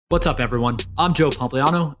What's up, everyone? I'm Joe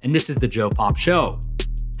Pompliano, and this is The Joe Pomp Show.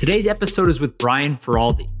 Today's episode is with Brian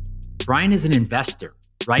Feroldi. Brian is an investor,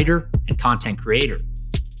 writer, and content creator.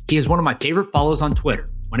 He is one of my favorite follows on Twitter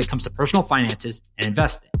when it comes to personal finances and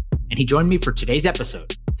investing, and he joined me for today's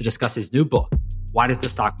episode to discuss his new book, Why Does the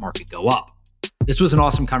Stock Market Go Up? This was an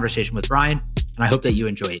awesome conversation with Brian, and I hope that you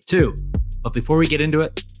enjoy it too. But before we get into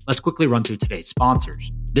it, let's quickly run through today's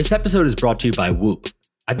sponsors. This episode is brought to you by Whoop.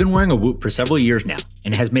 I've been wearing a Whoop for several years now,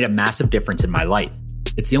 and it has made a massive difference in my life.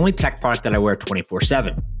 It's the only tech product that I wear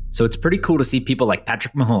 24/7, so it's pretty cool to see people like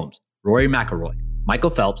Patrick Mahomes, Rory McIlroy,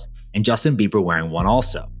 Michael Phelps, and Justin Bieber wearing one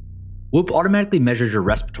also. Whoop automatically measures your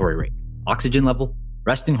respiratory rate, oxygen level,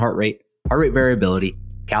 resting heart rate variability,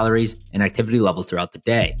 calories, and activity levels throughout the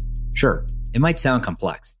day. Sure, it might sound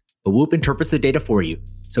complex, but Whoop interprets the data for you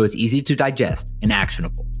so it's easy to digest and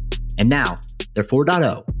actionable. And now, their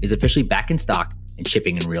 4.0 is officially back in stock and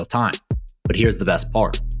shipping in real time. But here's the best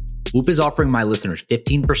part. Whoop is offering my listeners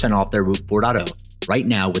 15% off their Whoop 4.0 right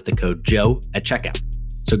now with the code JOE at checkout.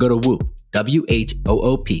 So go to Whoop,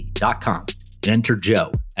 WHOOP.com and enter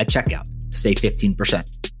Joe at checkout to save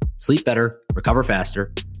 15%. Sleep better, recover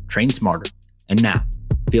faster, train smarter, and now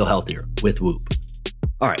feel healthier with Whoop.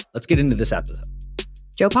 All right, let's get into this episode.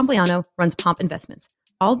 Joe Pompliano runs Pomp Investments.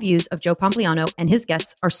 All views of Joe Pompliano and his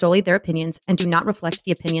guests are solely their opinions and do not reflect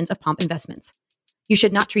the opinions of Pomp Investments. You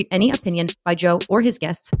should not treat any opinion by Joe or his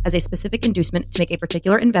guests as a specific inducement to make a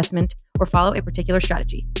particular investment or follow a particular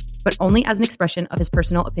strategy, but only as an expression of his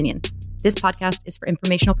personal opinion. This podcast is for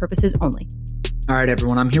informational purposes only. All right,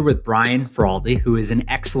 everyone. I'm here with Brian Feroldi, who is an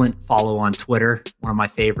excellent follow on Twitter, one of my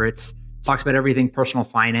favorites. Talks about everything personal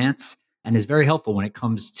finance and is very helpful when it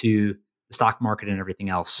comes to the stock market and everything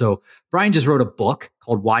else. So Brian just wrote a book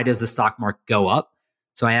called Why Does the Stock Market Go Up?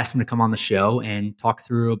 So I asked him to come on the show and talk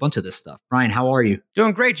through a bunch of this stuff. Brian, how are you?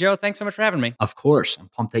 Doing great, Joe. Thanks so much for having me. Of course. I'm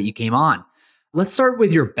pumped that you came on. Let's start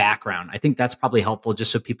with your background. I think that's probably helpful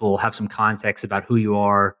just so people have some context about who you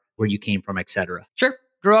are, where you came from, et cetera. Sure.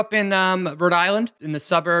 Grew up in Rhode Island in the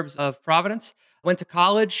suburbs of Providence. Went to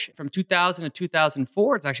college from 2000 to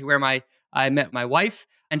 2004. It's actually where I met my wife.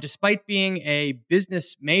 And despite being a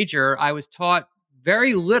business major, I was taught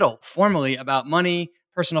very little formally about money,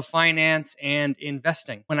 personal finance, and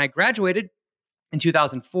investing. When I graduated in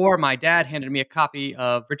 2004, my dad handed me a copy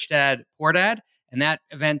of Rich Dad, Poor Dad, and that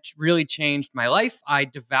event really changed my life. I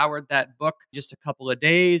devoured that book just a couple of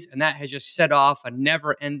days, and that has just set off a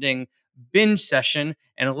never-ending binge session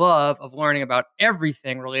and love of learning about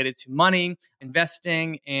everything related to money,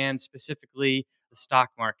 investing, and specifically the stock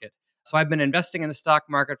market. So I've been investing in the stock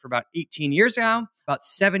market for about 18 years now. About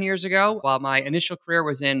 7 years ago, while my initial career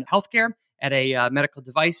was in healthcare at a medical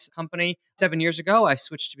device company, 7 years ago, I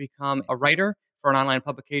switched to become a writer for an online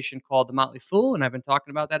publication called The Motley Fool, and I've been talking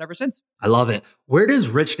about that ever since. I love it. Where does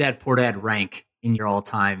Rich Dad, Poor Dad rank in your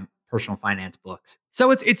all-time personal finance books? So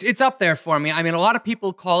it's up there for me. I mean, a lot of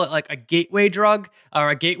people call it like a gateway drug or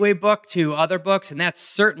a gateway book to other books, and that's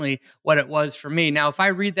certainly what it was for me. Now, if I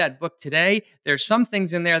read that book today, there's some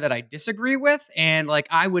things in there that I disagree with, and like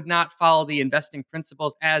I would not follow the investing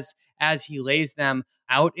principles as he lays them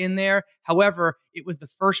out in there. However, it was the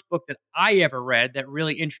first book that I ever read that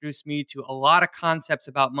really introduced me to a lot of concepts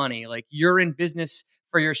about money. Like, you're in business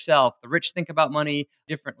for yourself. The rich think about money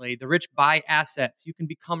differently. The rich buy assets. You can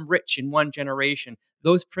become rich in one generation.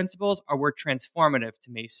 Those principles were transformative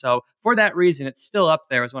to me. So for that reason, it's still up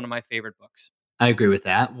there as one of my favorite books. I agree with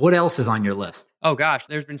that. What else is on your list? Oh gosh,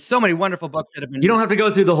 there's been so many wonderful books that have been... You don't have to go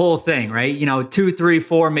through the whole thing, right? 2, 3,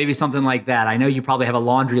 4, maybe something like that. I know you probably have a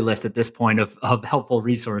laundry list at this point of helpful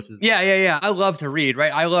resources. Yeah. I love to read,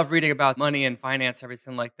 right? I love reading about money and finance,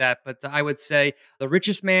 everything like that. But I would say The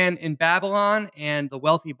Richest Man in Babylon and The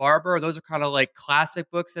Wealthy Barber, those are kind of like classic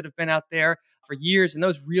books that have been out there for years. And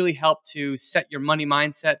those really help to set your money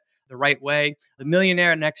mindset the right way. The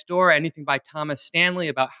Millionaire Next Door, anything by Thomas Stanley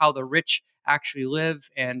about how the rich actually live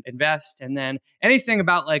and invest. And then anything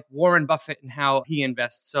about like Warren Buffett and how he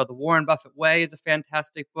invests. So The Warren Buffett Way is a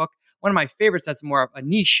fantastic book. One of my favorites that's more of a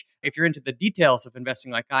niche, if you're into the details of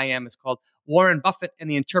investing like I am, is called Warren Buffett and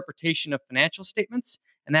the Interpretation of Financial Statements.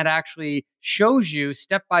 And that actually shows you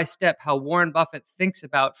step by step how Warren Buffett thinks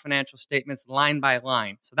about financial statements line by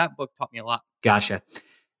line. So that book taught me a lot. Gotcha.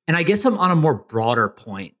 And I guess I'm on a more broader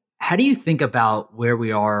point. How do you think about where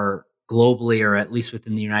we are globally, or at least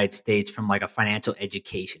within the United States, from like a financial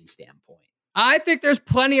education standpoint? I think there's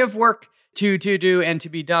plenty of work to do and to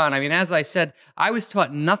be done. I mean, as I said, I was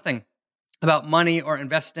taught nothing about money or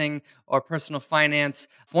investing or personal finance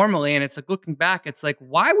formally. And it's like looking back, it's like,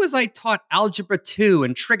 why was I taught algebra 2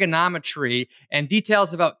 and trigonometry and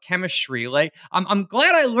details about chemistry? Like, I'm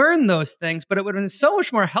glad I learned those things, but it would have been so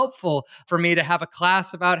much more helpful for me to have a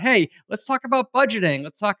class about, hey, let's talk about budgeting.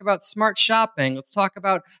 Let's talk about smart shopping. Let's talk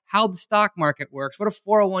about how the stock market works, what a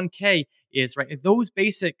 401k is, right? Those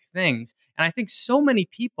basic things. And I think so many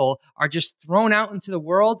people are just thrown out into the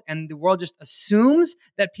world, and the world just assumes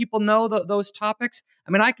that people know those topics.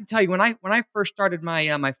 I mean, I can tell you when I first started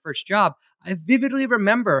my first job, I vividly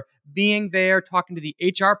remember being there, talking to the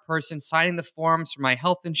HR person, signing the forms for my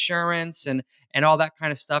health insurance and all that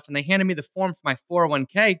kind of stuff. And they handed me the form for my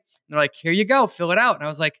 401k. And they're like, "Here you go, fill it out." And I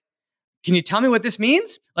was like, "Can you tell me what this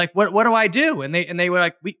means? Like, what do I do?" And they were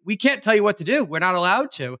like, we can't tell you what to do. We're not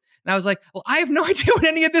allowed to. And I was like, well, I have no idea what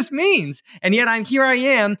any of this means. And yet I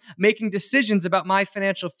am making decisions about my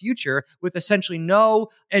financial future with essentially no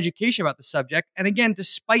education about the subject. And again,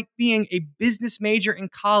 despite being a business major in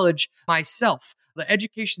college myself, the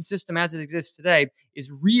education system as it exists today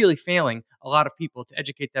is really failing a lot of people to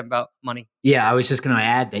educate them about money. Yeah, I was just going to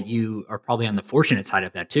add that you are probably on the fortunate side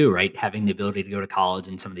of that too, right? Having the ability to go to college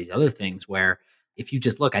and some of these other things where if you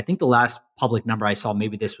just look, I think the last public number I saw,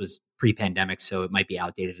 maybe this was pre-pandemic, so it might be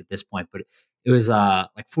outdated at this point, but it was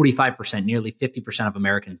like 45%, nearly 50% of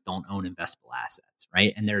Americans don't own investable assets,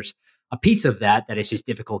 right? And there's a piece of that is just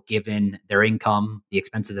difficult given their income, the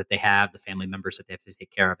expenses that they have, the family members that they have to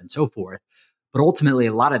take care of and so forth. But ultimately,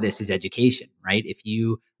 a lot of this is education, right? If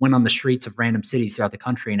you went on the streets of random cities throughout the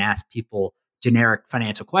country and asked people generic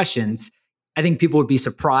financial questions, I think people would be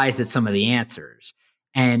surprised at some of the answers.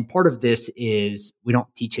 And part of this is we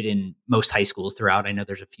don't teach it in most high schools throughout. I know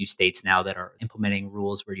there's a few states now that are implementing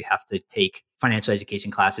rules where you have to take financial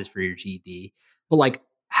education classes for your GED. But like,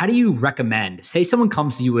 how do you recommend, say someone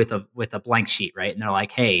comes to you with a blank sheet, right? And they're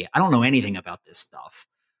like, "Hey, I don't know anything about this stuff."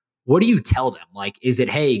 What do you tell them? Like, is it,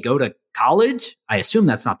 "Hey, go to college"? I assume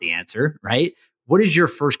that's not the answer, right? What is your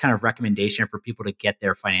first kind of recommendation for people to get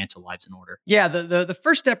their financial lives in order? Yeah, the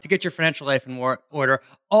first step to get your financial life in order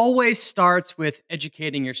always starts with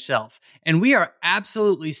educating yourself. And we are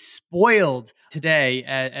absolutely spoiled today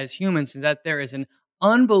as humans in that there is an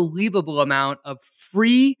unbelievable amount of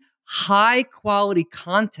free, high quality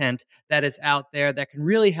content that is out there that can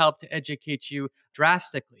really help to educate you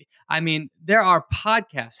drastically. I mean, there are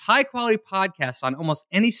podcasts, high quality podcasts on almost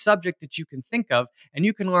any subject that you can think of, and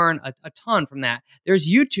you can learn a ton from that. There's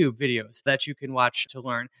YouTube videos that you can watch to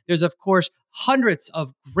learn. There's, of course, hundreds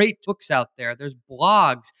of great books out there. There's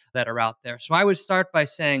blogs that are out there. So I would start by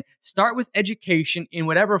saying, start with education in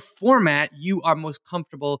whatever format you are most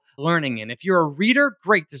comfortable learning in. If you're a reader,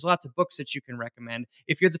 great. There's lots of books that you can recommend.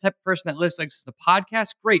 If you're the type of person that listens to the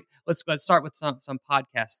podcast, great. Let's start with some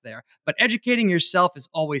podcasts there. But educating yourself is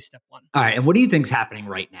always step one. All right. And what do you think's happening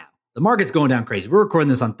right now? The market's going down crazy. We're recording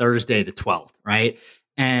this on Thursday, the 12th, right?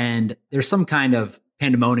 And there's some kind of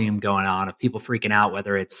pandemonium going on of people freaking out,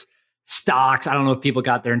 whether it's stocks. I don't know if people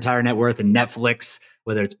got their entire net worth in Netflix,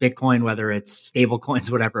 whether it's Bitcoin, whether it's stable coins,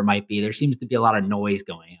 whatever it might be. There seems to be a lot of noise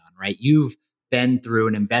going on, right? You've been through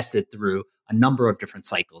and invested through a number of different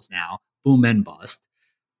cycles now, boom and bust.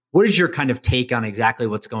 What is your kind of take on exactly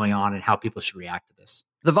what's going on and how people should react to this?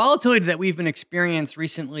 The volatility that we've been experiencing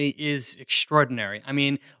recently is extraordinary. I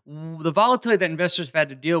mean, the volatility that investors have had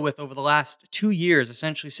to deal with over the last 2 years,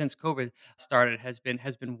 essentially since COVID started, has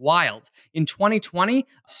been wild. In 2020,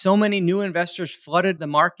 so many new investors flooded the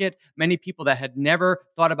market. Many people that had never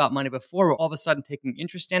thought about money before were all of a sudden taking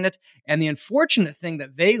interest in it. And the unfortunate thing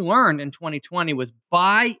that they learned in 2020 was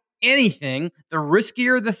buy anything. The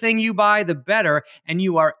riskier the thing you buy, the better. And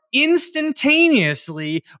you are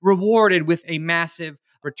instantaneously rewarded with a massive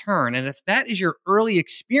return. And if that is your early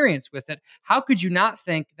experience with it, how could you not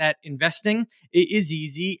think that investing is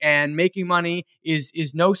easy and making money is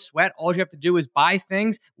no sweat? All you have to do is buy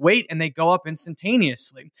things, wait, and they go up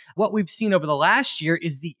instantaneously. What we've seen over the last year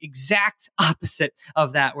is the exact opposite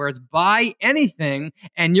of that, where it's buy anything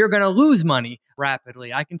and you're going to lose money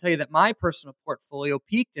rapidly. I can tell you that my personal portfolio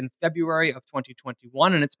peaked in February of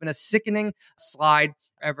 2021, and it's been a sickening slide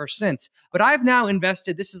ever since. But I've now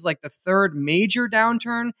invested, this is like the third major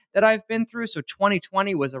downturn that I've been through. So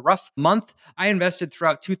 2020 was a rough month. I invested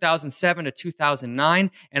throughout 2007 to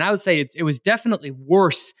 2009. And I would say it was definitely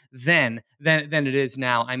worse then than it is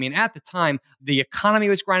now. I mean, at the time, the economy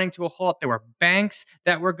was grinding to a halt. There were banks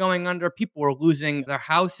that were going under. People were losing their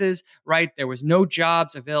houses, right? There was no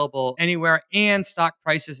jobs available anywhere. And stock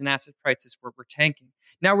prices and asset prices were tanking.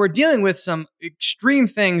 Now we're dealing with some extreme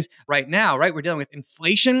things right now, right? We're dealing with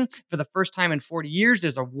inflation for the first time in 40 years.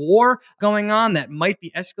 There's a war going on that might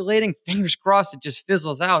be escalating. Fingers crossed it just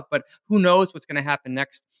fizzles out, but who knows what's going to happen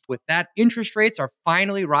next with that. Interest rates are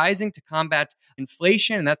finally rising to combat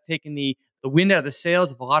inflation, and that's taking the wind out of the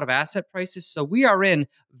sails of a lot of asset prices. So we are in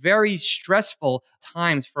very stressful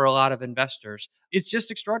times for a lot of investors. It's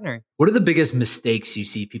just extraordinary. What are the biggest mistakes you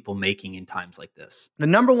see people making in times like this? The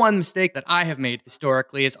number one mistake that I have made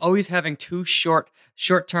historically is always having too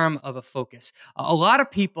short-term of a focus. A lot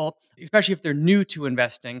of people, especially if they're new to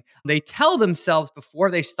investing, they tell themselves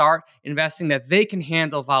before they start investing that they can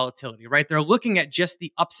handle volatility, right? They're looking at just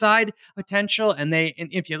the upside potential, and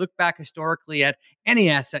if you look back historically at any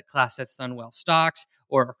asset class that's done well, stocks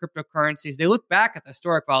or cryptocurrencies, they look back at the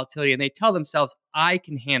historic volatility and they tell themselves, I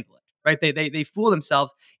can handle it. Right? They fool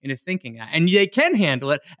themselves into thinking that. And they can handle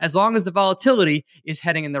it as long as the volatility is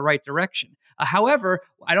heading in the right direction. However,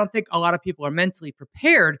 I don't think a lot of people are mentally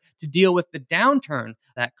prepared to deal with the downturn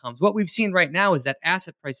that comes. What we've seen right now is that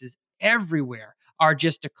asset prices everywhere are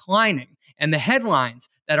just declining. And the headlines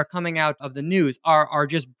that are coming out of the news are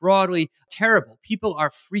just broadly terrible. People are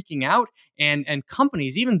freaking out, and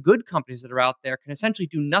companies, even good companies that are out there, can essentially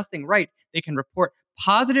do nothing right. They can report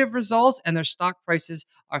positive results and their stock prices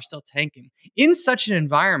are still tanking. In such an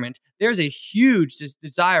environment, there's a huge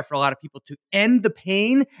desire for a lot of people to end the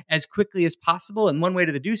pain as quickly as possible. And one way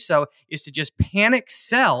to do so is to just panic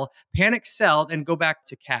sell, and go back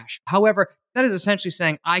to cash. However, that is essentially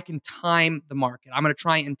saying, I can time the market. I'm going to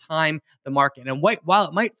try and time the market. And while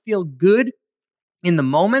it might feel good in the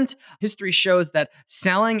moment, history shows that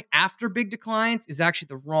selling after big declines is actually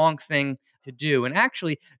the wrong thing to do. And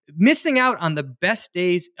actually, missing out on the best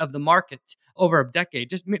days of the market over a decade,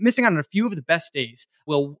 just missing out on a few of the best days,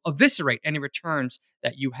 will eviscerate any returns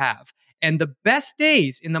that you have. And the best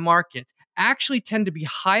days in the market actually tend to be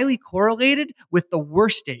highly correlated with the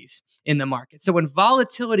worst days in the market. So when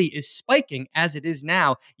volatility is spiking, as it is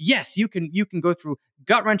now, yes, you can go through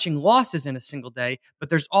gut-wrenching losses in a single day, but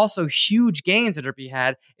there's also huge gains that are to be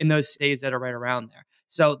had in those days that are right around there.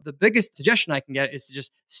 So the biggest suggestion I can get is to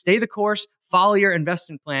just stay the course, follow your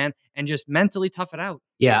investment plan, and just mentally tough it out.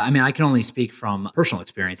 Yeah, I mean, I can only speak from personal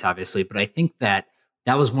experience, obviously, but I think that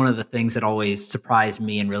was one of the things that always surprised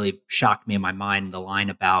me and really shocked me in my mind, the line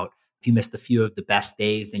about if you miss a few of the best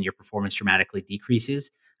days, then your performance dramatically decreases.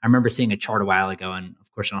 I remember seeing a chart a while ago, and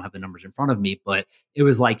of course I don't have the numbers in front of me, but it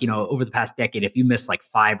was like, over the past decade, if you miss like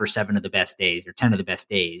 5 or 7 of the best days or 10 of the best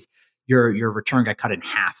days, your return got cut in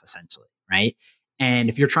half essentially, right? And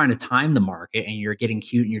if you're trying to time the market and you're getting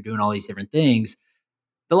cute and you're doing all these different things,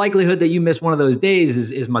 the likelihood that you miss one of those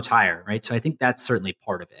days is much higher, right? So I think that's certainly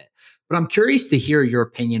part of it. But I'm curious to hear your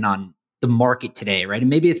opinion on the market today, right? And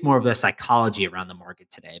maybe it's more of the psychology around the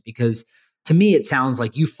market today, because to me, it sounds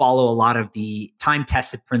like you follow a lot of the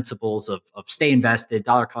time-tested principles of stay invested,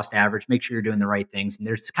 dollar cost average, make sure you're doing the right things. And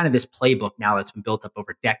there's kind of this playbook now that's been built up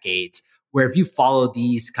over decades, where if you follow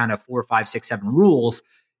these kind of 4, 5, 6, 7 rules,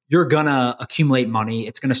 you're going to accumulate money.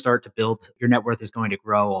 It's going to start to build. Your net worth is going to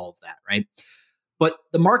grow, all of that, right? But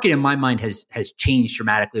the market, in my mind, has changed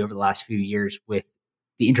dramatically over the last few years with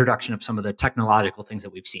the introduction of some of the technological things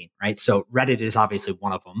that we've seen, right? So Reddit is obviously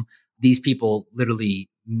one of them. These people literally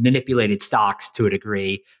manipulated stocks to a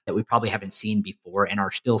degree that we probably haven't seen before and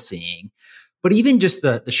are still seeing. But even just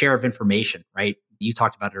the share of information, right? You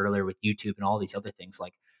talked about it earlier with YouTube and all these other things.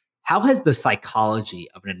 Like, how has the psychology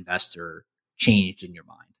of an investor changed in your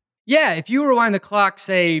mind? Yeah, if you rewind the clock,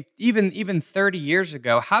 say even 30 years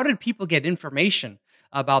ago, how did people get information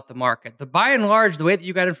about the market? By and large, the way that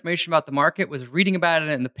you got information about the market was reading about it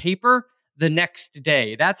in the paper the next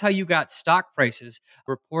day. That's how you got stock prices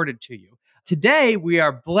reported to you. Today, we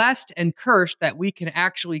are blessed and cursed that we can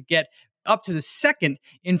actually get up to the second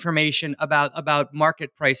information about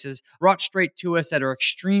market prices brought straight to us that are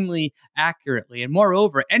extremely accurately. And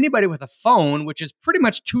moreover, anybody with a phone, which is pretty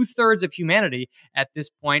much 2/3 of humanity at this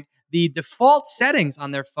point, the default settings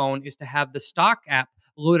on their phone is to have the stock app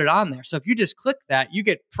loaded on there. So if you just click that, you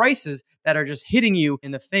get prices that are just hitting you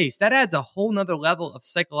in the face. That adds a whole nother level of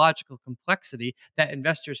psychological complexity that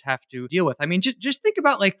investors have to deal with. I mean, just think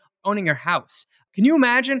about like owning your house. Can you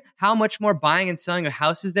imagine how much more buying and selling of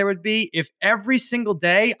houses there would be if every single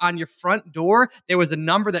day on your front door, there was a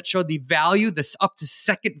number that showed the value, this up to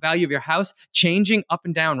second value of your house changing up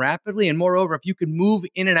and down rapidly? And moreover, if you could move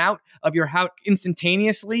in and out of your house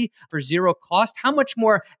instantaneously for zero cost, how much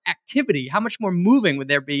more activity, how much more moving would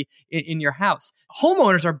there be in your house?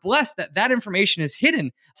 Homeowners are blessed that that information is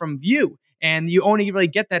hidden from view. And you only really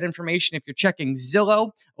get that information if you're checking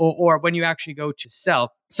Zillow or when you actually go to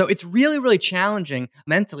sell. So it's really, really challenging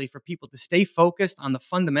mentally for people to stay focused on the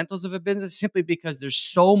fundamentals of a business simply because there's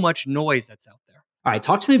so much noise that's out there. All right,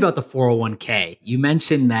 talk to me about the 401k. You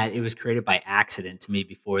mentioned that it was created by accident to me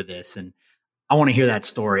before this, and I want to hear that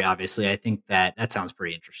story, obviously. I think that sounds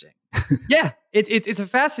pretty interesting. Yeah, it's a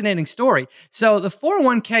fascinating story. So the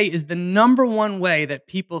 401k is the number one way that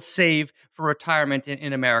people save for retirement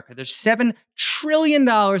in America. There's $7 trillion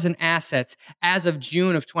in assets as of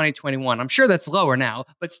June of 2021. I'm sure that's lower now,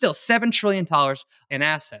 but still $7 trillion in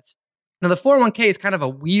assets. Now, the 401k is kind of a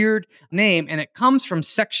weird name, and it comes from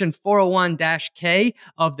Section 401-K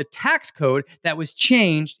of the tax code that was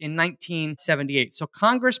changed in 1978. So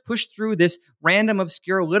Congress pushed through this random,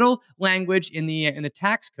 obscure little language in the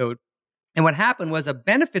tax code. And what happened was a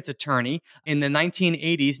benefits attorney in the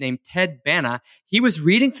 1980s named Ted Bana, he was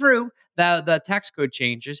reading through the tax code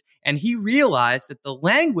changes, and he realized that the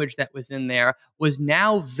language that was in there was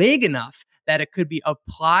now vague enough that it could be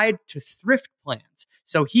applied to thrift plans.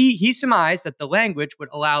 So he surmised that the language would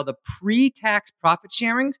allow the pre-tax profit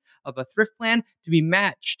sharings of a thrift plan to be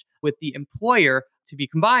matched with the employer, to be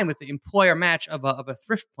combined with the employer match of a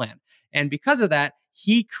thrift plan. And because of that,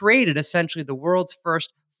 he created essentially the world's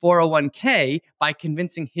first 401k by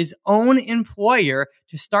convincing his own employer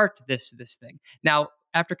to start this thing. Now,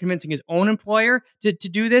 after convincing his own employer to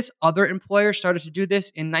do this, other employers started to do this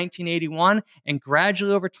in 1981, and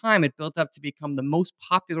gradually over time, it built up to become the most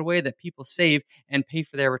popular way that people save and pay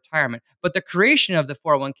for their retirement. But the creation of the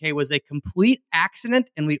 401k was a complete accident,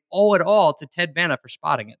 and we owe it all to Ted Bana for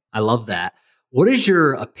spotting it. I love that. What is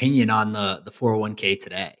your opinion on the 401k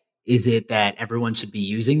today? Is it that everyone should be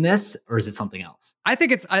using this, or is it something else? I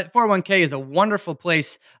think 401k is a wonderful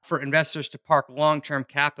place for investors to park long-term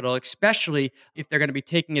capital, especially if they're going to be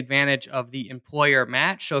taking advantage of the employer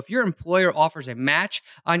match. So if your employer offers a match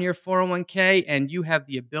on your 401k and you have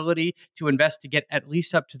the ability to invest to get at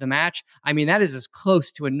least up to the match, I mean, that is as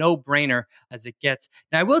close to a no-brainer as it gets.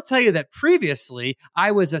 Now, I will tell you that previously,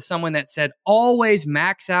 I was someone that said, always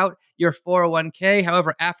max out your 401k.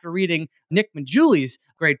 However, after reading Nick Majouli's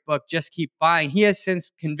great book, Just Keep Buying, he has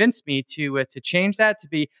since convinced me to change that to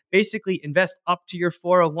be basically invest up to your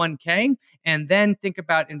 401k and then think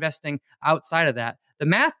about investing outside of that. The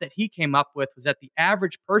math that he came up with was that the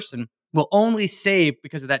average person will only save,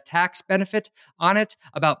 because of that tax benefit on it,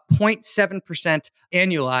 about 0.7%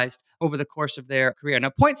 annualized over the course of their career.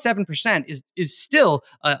 Now, 0.7% is still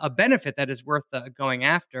a benefit that is worth going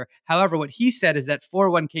after. However, what he said is that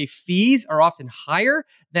 401k fees are often higher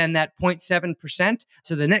than that 0.7%.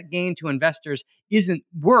 So the net gain to investors isn't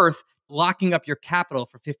worth locking up your capital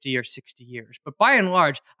for 50 or 60 years. But by and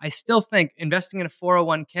large, I still think investing in a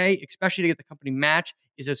 401k, especially to get the company match,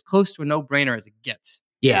 is as close to a no-brainer as it gets.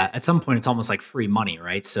 Yeah, at some point, it's almost like free money,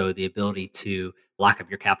 right? So the ability to lock up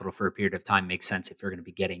your capital for a period of time makes sense if you're going to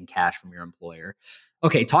be getting cash from your employer.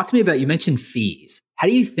 Okay, talk to me about, you mentioned fees. How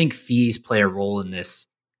do you think fees play a role in this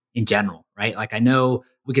in general, right? Like, I know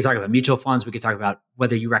we could talk about mutual funds, we could talk about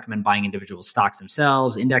whether you recommend buying individual stocks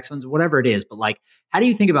themselves, index funds, whatever it is, but like, how do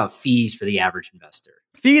you think about fees for the average investor?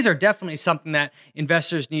 Fees are definitely something that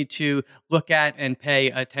investors need to look at and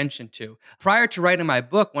pay attention to. Prior to writing my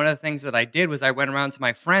book, one of the things that I did was I went around to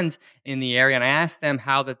my friends in the area and I asked them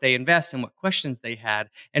how that they invest and what questions they had.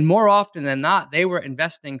 And more often than not, they were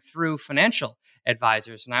investing through financial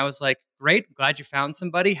advisors. And I was like, great, glad you found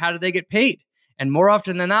somebody. How do they get paid? And more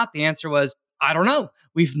often than not, the answer was, I don't know.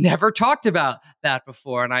 We've never talked about that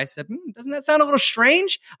before. And I said, doesn't that sound a little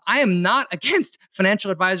strange? I am not against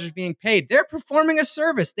financial advisors being paid. They're performing a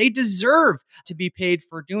service. They deserve to be paid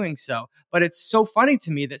for doing so. But it's so funny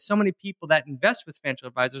to me that so many people that invest with financial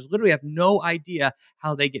advisors literally have no idea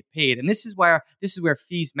how they get paid. And this is where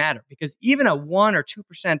fees matter, because even a 1 or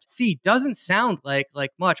 2% fee doesn't sound like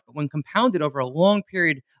much, but when compounded over a long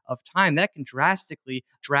period of time, that can drastically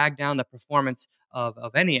drag down the performance of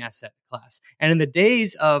any asset class. And in the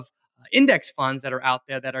days of index funds that are out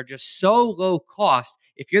there that are just so low cost,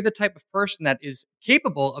 if you're the type of person that is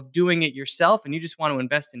capable of doing it yourself and you just want to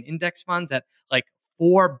invest in index funds at like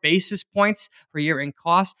 4 basis points per year in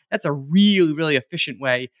cost, that's a really, really efficient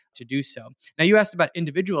way to do so. Now, you asked about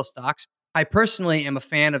individual stocks. I personally am a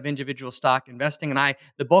fan of individual stock investing, and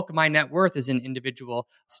the bulk of my net worth is in individual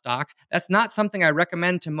stocks. That's not something I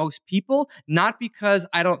recommend to most people, not because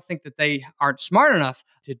I don't think that they aren't smart enough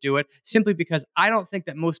to do it, simply because I don't think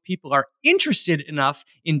that most people are interested enough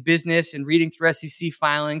in business and reading through SEC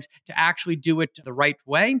filings to actually do it the right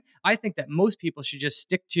way. I think that most people should just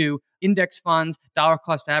stick to index funds, dollar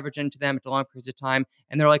cost average into them at long periods of time,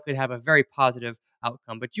 and they're likely to have a very positive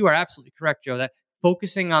outcome. But you are absolutely correct, Joe, that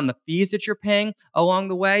focusing on the fees that you're paying along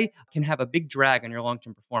the way can have a big drag on your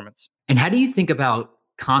long-term performance. And how do you think about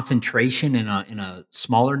concentration in a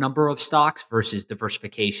smaller number of stocks versus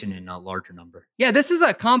diversification in a larger number? Yeah, this is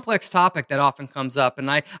a complex topic that often comes up,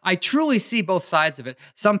 and I truly see both sides of it.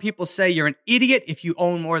 Some people say you're an idiot if you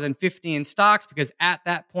own more than 15 stocks because at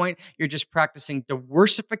that point, you're just practicing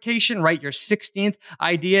diversification, right? Your 16th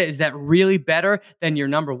idea, is that really better than your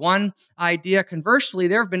number one idea? Conversely,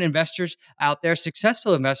 there have been investors out there,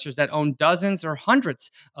 successful investors that own dozens or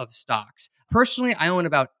hundreds of stocks. Personally, I own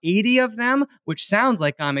about 80 of them, which sounds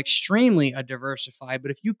like I'm extremely diversified.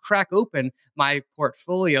 But if you crack open my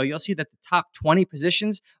portfolio, you'll see that the top 20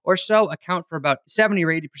 positions or so account for about 70 or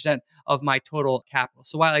 80% of my total capital.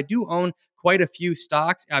 So while I do own quite a few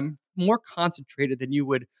stocks, I'm more concentrated than you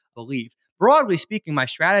would believe. Broadly speaking, my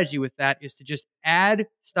strategy with that is to just add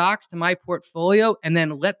stocks to my portfolio and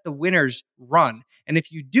then let the winners run. And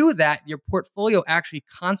if you do that, your portfolio actually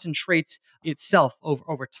concentrates itself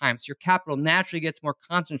over time. So your capital naturally gets more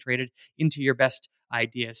concentrated into your best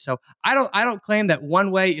ideas. So I don't claim that one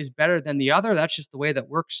way is better than the other. That's just the way that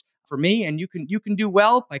works for me. And you can do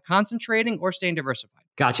well by concentrating or staying diversified.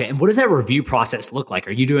 Gotcha. And what does that review process look like?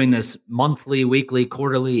 Are you doing this monthly, weekly,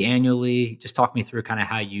 quarterly, annually? Just talk me through kind of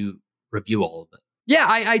how you review all of it. Yeah,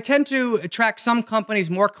 I tend to track some companies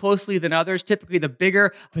more closely than others. Typically, the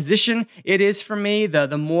bigger position it is for me,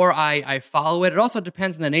 the more I follow it. It also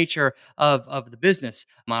depends on the nature of the business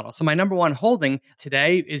model. So my number one holding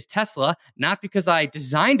today is Tesla, not because I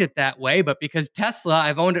designed it that way, but because Tesla,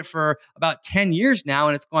 I've owned it for about 10 years now,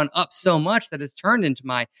 and it's gone up so much that it's turned into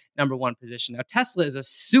my number one position. Now, Tesla is a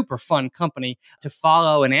super fun company to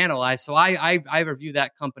follow and analyze, so I review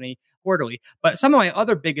that company quarterly. But some of my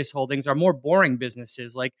other biggest holdings are more boring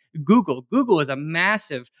businesses like Google. Google is a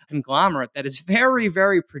massive conglomerate that is very,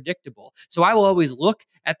 very predictable. So I will always look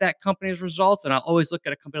at that company's results, and I'll always look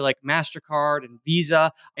at a company like MasterCard and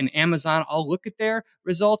Visa and Amazon. I'll look at their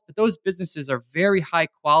results, but those businesses are very high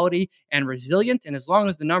quality and resilient. And as long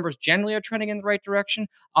as the numbers generally are trending in the right direction,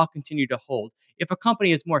 I'll continue to hold. If a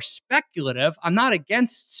company is more speculative, I'm not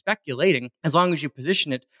against speculating as long as you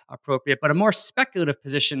position it appropriate, but a more speculative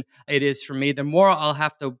position it is for me, the more I'll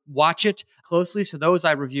have to watch it closely. So those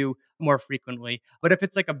I review more frequently. But if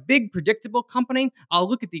it's like a big predictable company, I'll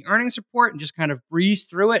look at the earnings report and just kind of breeze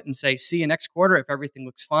through it and say, see you next quarter if everything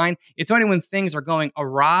looks fine. It's only when things are going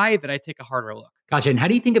awry that I take a harder look. Gotcha. And how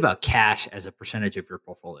do you think about cash as a percentage of your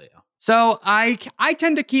portfolio? So I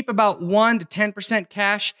tend to keep about 1 to 10%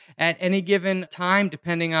 cash at any given time,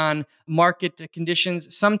 depending on market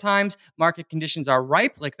conditions. Sometimes market conditions are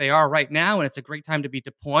ripe, like they are right now, and it's a great time to be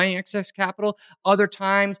deploying excess capital. Other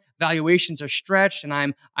times, valuations are stretched, and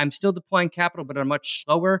I'm still deploying capital, but at a much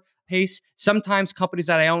slower pace. Sometimes companies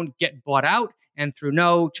that I own get bought out, and through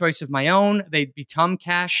no choice of my own, they become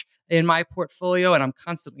cash in my portfolio, and I'm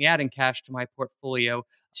constantly adding cash to my portfolio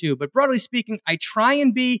too. But broadly speaking, I try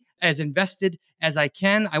and be as invested as I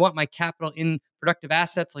can. I want my capital in productive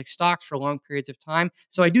assets like stocks for long periods of time.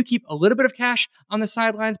 So I do keep a little bit of cash on the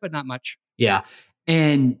sidelines, but not much. Yeah.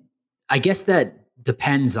 And I guess that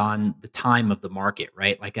depends on the time of the market,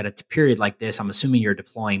 right? Like at a period like this, I'm assuming you're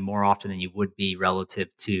deploying more often than you would be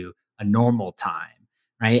relative to a normal time.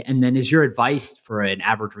 Right. And then is your advice for an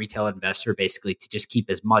average retail investor basically to just keep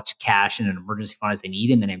as much cash in an emergency fund as they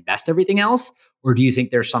need and then invest everything else? Or do you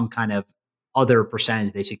think there's some kind of other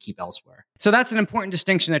percentage they should keep elsewhere? So that's an important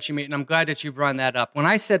distinction that you made, and I'm glad that you brought that up. When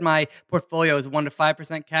I said my portfolio is 1 to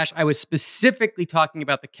 5% cash, I was specifically talking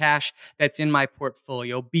about the cash that's in my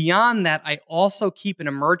portfolio. Beyond that, I also keep an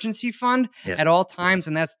emergency fund at all times,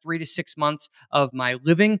 and that's 3 to 6 months of my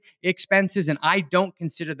living expenses, and I don't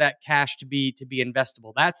consider that cash to be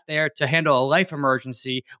investable. That's there to handle a life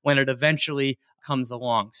emergency when it eventually comes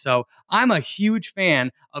along. So I'm a huge fan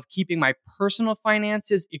of keeping my personal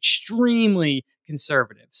finances extremely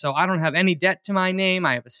conservative. So I don't have any debt to my name.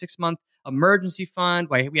 I have a 6-month emergency fund.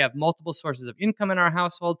 We have multiple sources of income in our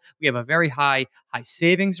household. We have a very high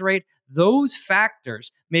savings rate. Those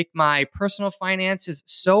factors make my personal finances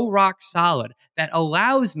so rock solid that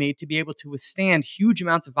allows me to be able to withstand huge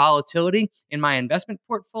amounts of volatility in my investment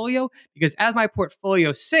portfolio. Because as my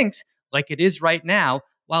portfolio sinks, like it is right now,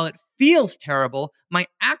 while it feels terrible, my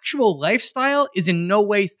actual lifestyle is in no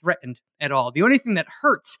way threatened at all. The only thing that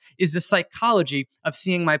hurts is the psychology of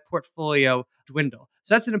seeing my portfolio dwindle.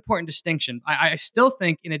 So that's an important distinction. I still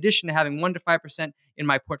think, in addition to having 1 to 5% in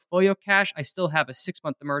my portfolio cash, I still have a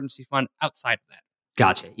 6-month emergency fund outside of that.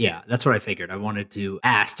 Gotcha. Yeah, that's what I figured. I wanted to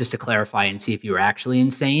ask just to clarify and see if you were actually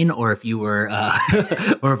insane or if you were,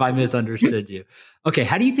 or if I misunderstood you. Okay,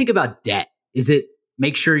 how do you think about debt? Is it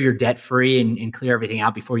make sure you're debt free and clear everything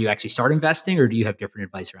out before you actually start investing? Or do you have different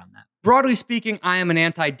advice around that? Broadly speaking, I am an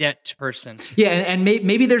anti-debt person. Yeah. And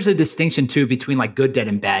maybe there's a distinction too between like good debt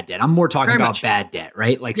and bad debt. I'm more talking Very about much. bad debt,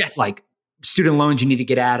 right? Yes. Like student loans you need to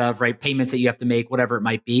get out of, right? Payments that you have to make, whatever it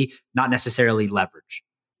might be, not necessarily leverage.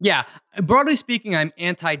 Yeah. Broadly speaking, I'm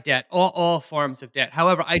anti-debt, all forms of debt.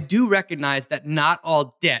 However, I do recognize that not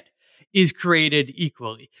all debt is created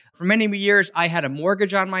equally. For many years, I had a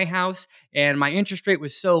mortgage on my house and my interest rate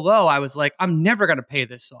was so low, I was like, I'm never going to pay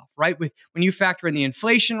this off, right? When you factor in the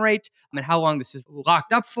inflation rate and how long this is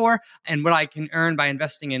locked up for and what I can earn by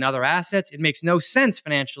investing in other assets, it makes no sense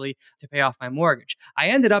financially to pay off my mortgage. I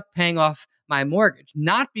ended up paying off my mortgage,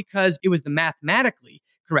 not because it was the mathematically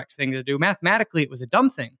correct thing to do. Mathematically, it was a dumb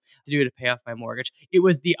thing to do to pay off my mortgage. It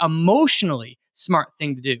was the emotionally smart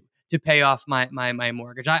thing to do to pay off my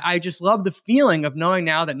mortgage. I just love the feeling of knowing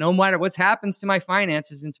now that no matter what happens to my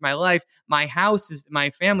finances and to my life, my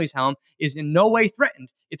family's home is in no way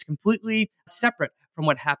threatened. It's completely separate from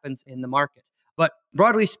what happens in the market. But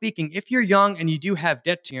broadly speaking, if you're young and you do have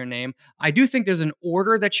debt to your name, I do think there's an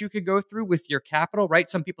order that you could go through with your capital, right?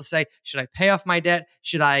 Some people say, should I pay off my debt?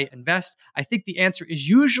 Should I invest? I think the answer is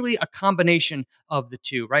usually a combination of the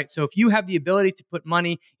two, right? So if you have the ability to put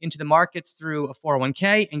money into the markets through a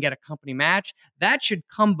 401k and get a company match, that should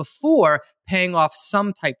come before paying off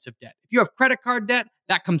some types of debt. If you have credit card debt,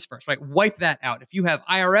 that comes first, right? Wipe that out. If you have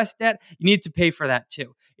IRS debt, you need to pay for that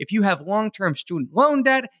too. If you have long-term student loan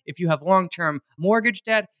debt, if you have long-term mortgage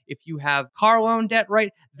debt, if you have car loan debt,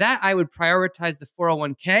 right? That I would prioritize the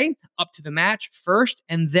 401k up to the match first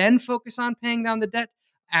and then focus on paying down the debt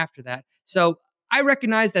after that. So I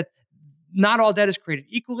recognize that not all debt is created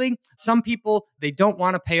equally. Some people, they don't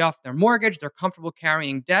want to pay off their mortgage. They're comfortable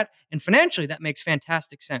carrying debt. And financially, that makes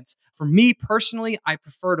fantastic sense. For me personally, I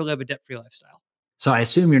prefer to live a debt-free lifestyle. So I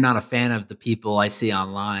assume you're not a fan of the people I see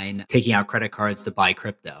online taking out credit cards to buy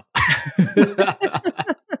crypto.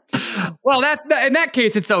 Well, in that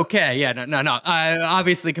case, it's okay. Yeah, no. I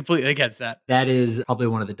obviously completely against that. That is probably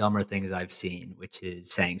one of the dumber things I've seen, which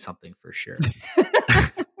is saying something for sure.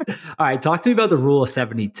 All right, talk to me about the rule of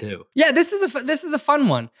 72. Yeah, this is a fun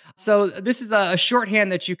one. So this is a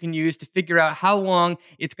shorthand that you can use to figure out how long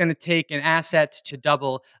it's going to take an asset to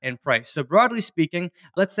double in price. So broadly speaking,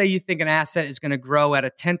 let's say you think an asset is going to grow at a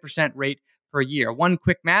 10% rate per year. One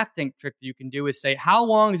quick math trick that you can do is say, how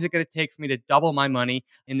long is it going to take for me to double my money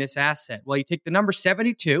in this asset? Well, you take the number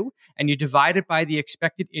 72 and you divide it by the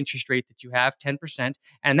expected interest rate that you have, 10%. And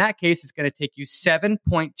in that case, it's going to take you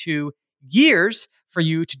 7.2 years for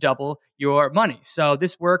you to double your money. So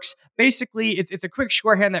this works. Basically, it's a quick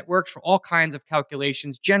shorthand that works for all kinds of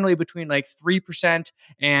calculations, generally between like 3%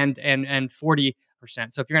 and 40%.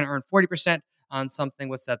 So if you're going to earn 40% on something,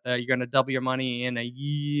 what's that? You're going to double your money in a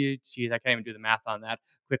year. Geez, I can't even do the math on that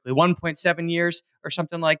quickly. 1.7 years or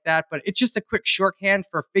something like that. But it's just a quick shorthand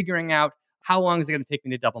for figuring out how long is it going to take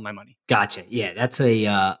me to double my money? Gotcha. Yeah, that's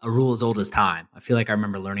a rule as old as time. I feel like I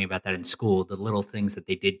remember learning about that in school, the little things that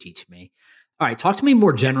they did teach me. All right, talk to me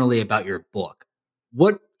more generally about your book.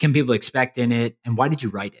 What can people expect in it, and why did you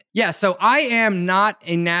write it? Yeah, so I am not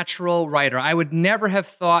a natural writer. I would never have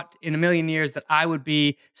thought in a million years that I would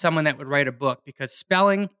be someone that would write a book because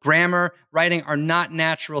spelling, grammar, writing are not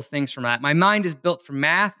natural things for me. My mind is built for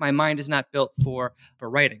math. My mind is not built for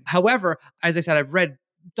writing. However, as I said, I've read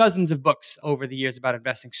dozens of books over the years about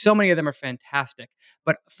investing. So many of them are fantastic.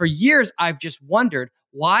 But for years, I've just wondered,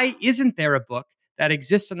 why isn't there a book that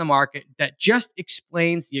exists in the market that just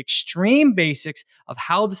explains the extreme basics of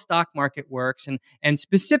how the stock market works and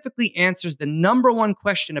specifically answers the number one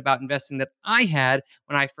question about investing that I had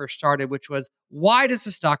when I first started, which was, why does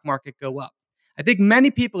the stock market go up? I think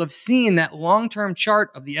many people have seen that long-term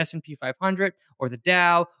chart of the S&P 500 or the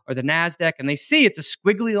Dow or the NASDAQ, and they see it's a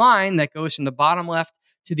squiggly line that goes from the bottom left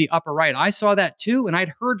to the upper right. I saw that too, and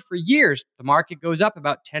I'd heard for years the market goes up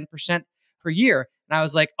about 10% per year. And I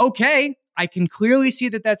was like, okay, I can clearly see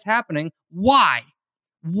that that's happening. Why?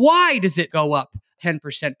 Why does it go up 10%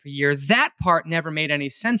 per year? That part never made any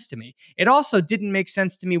sense to me. It also didn't make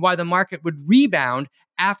sense to me why the market would rebound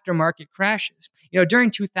after market crashes. During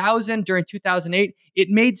 2000, during 2008, it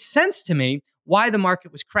made sense to me why the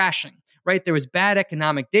market was crashing, right? There was bad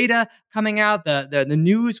economic data coming out. The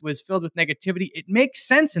news was filled with negativity. It makes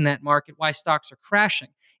sense in that market why stocks are crashing.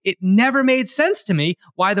 It never made sense to me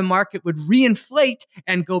why the market would reinflate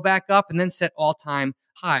and go back up and then set all-time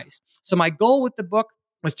highs. So my goal with the book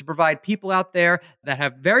was to provide people out there that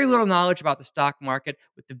have very little knowledge about the stock market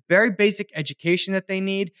with the very basic education that they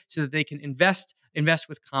need so that they can invest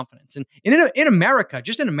with confidence. And in America,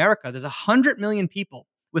 just in America, there's 100 million people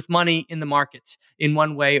with money in the markets in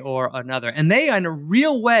one way or another. And they, in a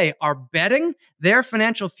real way, are betting their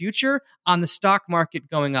financial future on the stock market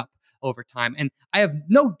going up over time. And I have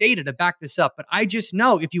no data to back this up, but I just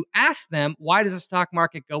know if you ask them, why does the stock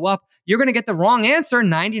market go up? You're going to get the wrong answer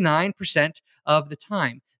 99% of the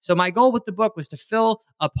time. So my goal with the book was to fill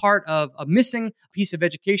a part of a missing piece of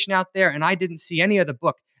education out there. And I didn't see any other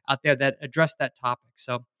book out there that addressed that topic.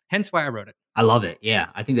 So hence why I wrote it. I love it. Yeah,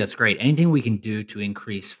 I think that's great. Anything we can do to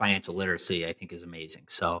increase financial literacy, I think is amazing.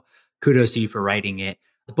 So kudos to you for writing it.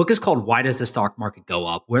 The book is called Why Does the Stock Market Go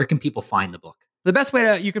Up? Where can people find the book? The best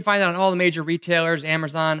way you can find that on all the major retailers,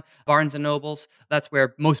 Amazon, Barnes & Nobles. That's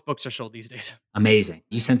where most books are sold these days. Amazing.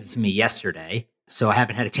 You sent it to me yesterday, so I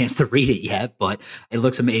haven't had a chance to read it yet, but it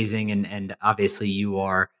looks amazing. And obviously you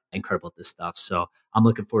are incredible at this stuff. So I'm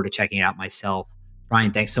looking forward to checking it out myself.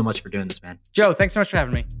 Brian, thanks so much for doing this, man. Joe, thanks so much for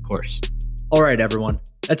having me. Of course. All right, everyone.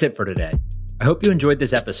 That's it for today. I hope you enjoyed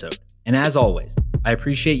this episode. And as always, I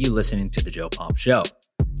appreciate you listening to The Joe Pomp Show.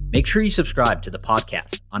 Make sure you subscribe to the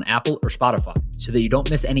podcast on Apple or Spotify so that you don't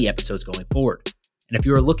miss any episodes going forward. And if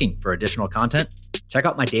you are looking for additional content, check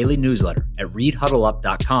out my daily newsletter at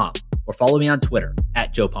readhuddleup.com or follow me on Twitter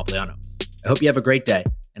at Joe Pompliano. I hope you have a great day,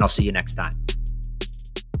 and I'll see you next time.